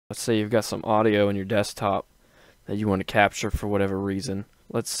Let's say you've got some audio in your desktop that you want to capture for whatever reason.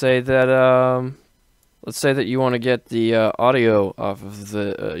 Let's say that you want to get the audio off of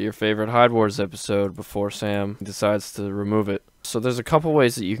the your favorite Hide Wars episode before Sam decides to remove it. So there's a couple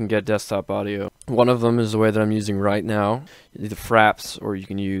ways that you can get desktop audio. One of them is the way that I'm using right now, either Fraps, or you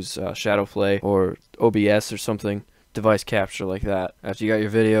can use Shadowplay or OBS or something, device capture like that. After you got your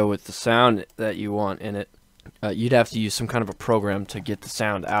video with the sound that you want in it, you'd have to use some kind of a program to get the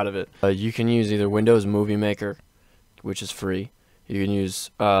sound out of it. You can use either Windows Movie Maker, which is free. You can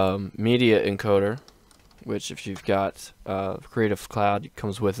use Media Encoder, which if you've got Creative Cloud, it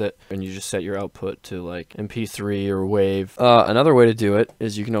comes with it, and you just set your output to like MP3 or WAV. Another way to do it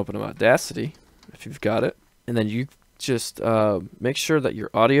is you can open up Audacity, if you've got it, and then you just make sure that your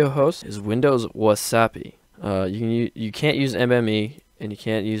audio host is Windows Wasapi. You can't use MME, and you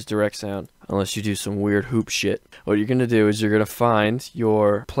can't use direct sound unless you do some weird hoop shit. What you're going to do is you're going to find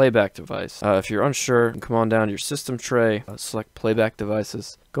your playback device. If you're unsure, come on down to your system tray, select playback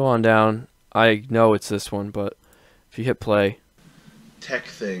devices, go on down. I know it's this one, but if you hit play, tech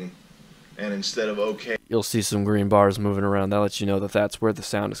thing, and instead of OK, you'll see some green bars moving around. That lets you know that that's where the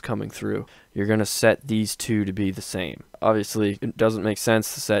sound is coming through. You're going to set these two to be the same. Obviously, it doesn't make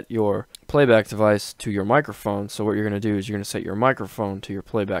sense to set your playback device to your microphone, so what you're going to do is you're going to set your microphone to your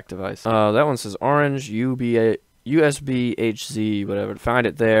playback device. That one says orange, USB, HZ, whatever. Find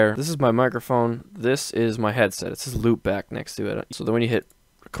it there. This is my microphone. This is my headset. It says loopback next to it. So then when you hit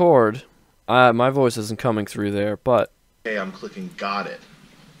record, my voice isn't coming through there, but hey, I'm clicking got it.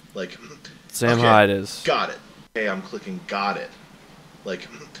 Like Sam okay, Hyde is. Got it. Hey, I'm clicking got it. Like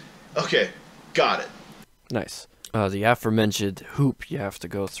okay, got it. Nice. The aforementioned hoop you have to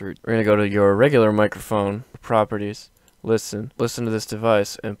go through. We're going to go to your regular microphone, properties, listen to this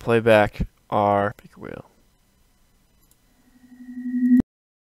device, and play back our speaker wheel.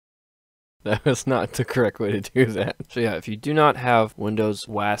 That was not the correct way to do that. So yeah, if you do not have Windows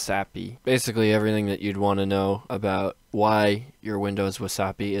Wasapi, basically everything that you'd want to know about why your Windows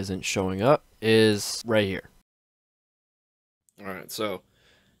Wasapi isn't showing up is right here. Alright, so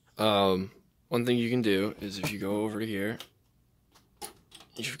one thing you can do is if you go over to here,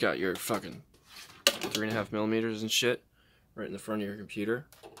 you've got your fucking 3.5 millimeters and shit right in the front of your computer.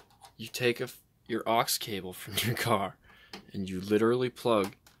 You take your aux cable from your car and you literally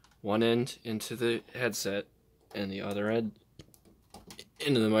plug one end into the headset and the other end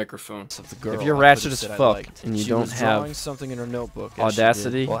into the microphone. If you're ratchet as fuck and you don't have something in her notebook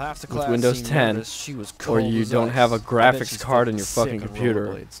Audacity with Windows 10, or you don't have a graphics card in your fucking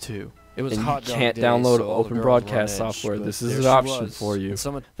computer, and you can't download open broadcast software, this is an option for you.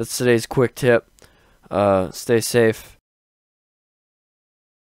 That's today's quick tip. Stay safe.